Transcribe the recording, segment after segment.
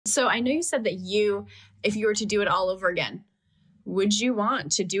So I know you said that if you were to do it all over again, would you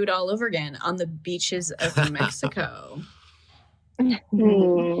want to do it all over again on the beaches of Mexico?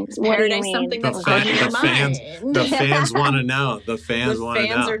 Is paradise something that's on your mind? The fans want to know. The fans want to know.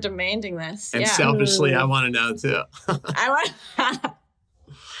 The fans are demanding this. And selfishly, I want to know too.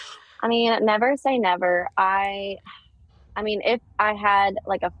 I mean, never say never. I mean, if I had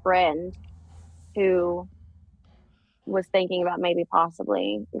like a friend who was thinking about maybe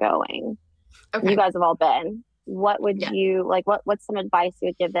possibly going, you guys have all been, what would you like, what's some advice you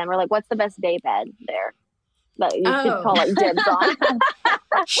would give them, or like what's the best day bed there that you could call like dibs on?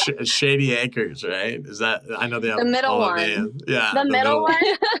 Shady Acres, right? Is that, I know they have the middle one. Yeah, the middle one.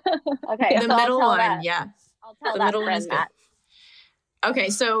 Okay, the middle one. That. Yeah, I'll tell the that middle one friend is that. Okay,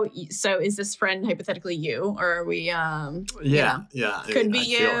 so is this friend hypothetically you, or are we? Yeah. Could be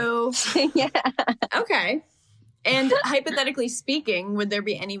you. Yeah. Okay. And hypothetically speaking, would there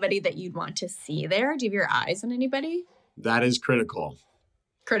be anybody that you'd want to see there? Do you have your eyes on anybody? That is critical.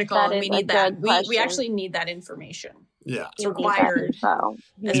 We need that. We actually need that information. Yeah. It's required.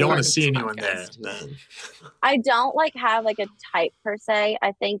 You don't want to see anyone there. Then. I don't like have like a type per se.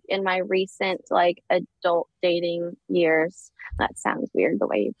 I think in my recent like adult dating years, that sounds weird the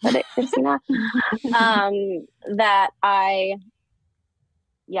way you put it, Christina, that I'm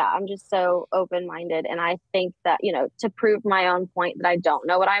just so open-minded. And I think that, to prove my own point that I don't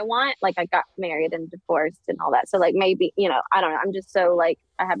know what I want, like I got married and divorced and all that. So like maybe, I don't know. I'm just so like,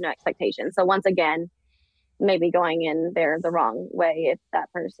 I have no expectations. So once again, maybe going in there the wrong way if that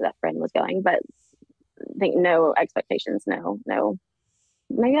friend was going, but I think no expectations. No.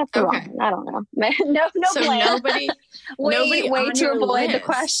 Maybe that's the wrong. I don't know. No so plan. Nobody way to avoid list. The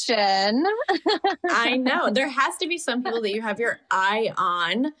question. I know there has to be some people that you have your eye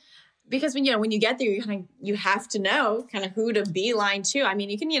on, because when you get there, you have to know kind of who to beeline to. I mean,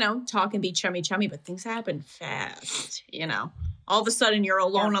 you can talk and be chummy, but things happen fast. All of a sudden you're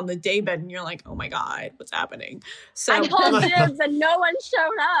alone on the daybed and you're like, oh my God, what's happening? So I called dibs and no one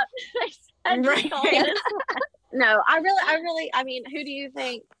showed up. No, I mean, who do you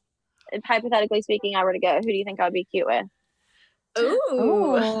think, if hypothetically speaking, I were to go, who do you think I would be cute with?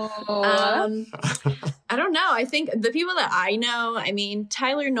 Ooh. I don't know. I think the people that I know, I mean,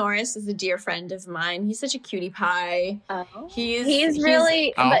 Tyler Norris is a dear friend of mine. He's such a cutie pie. Oh. He's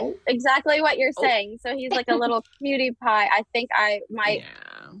really but exactly what you're saying. So he's like a little cutie pie. I think I might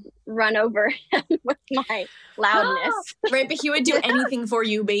run over him with my loudness. Right, but he would do anything for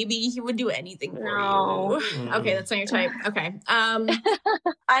you, baby. He would do anything for you. Okay, that's not your type. Okay. I'm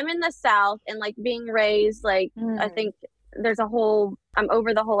in the South, and like being raised, like I think there's I'm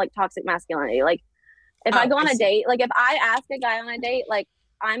over the whole like toxic masculinity. Like if I go on a date, like if I ask a guy on a date, like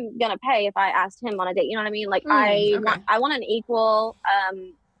I'm gonna pay if I asked him on a date. You know what I mean? Like I want an equal,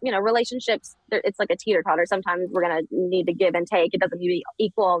 relationships. It's like a teeter-totter. Sometimes we're gonna need to give and take. It doesn't need to be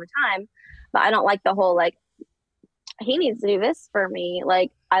equal all the time. But I don't like the whole like he needs to do this for me.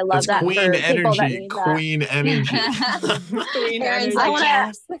 Like I love that queen for energy. People that need Queen energy. Queen energy. I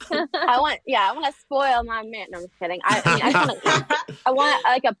want to spoil my man. No, I'm just kidding. I want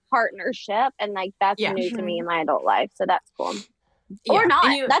like a partnership, and like that's new to me in my adult life. So that's cool. Yeah. Or not.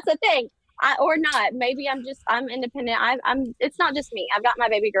 That's the thing. Or not. Maybe I'm independent. It's not just me. I've got my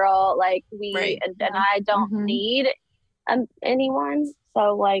baby girl. Like and I don't need anyone.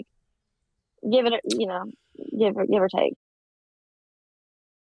 So like, give or take.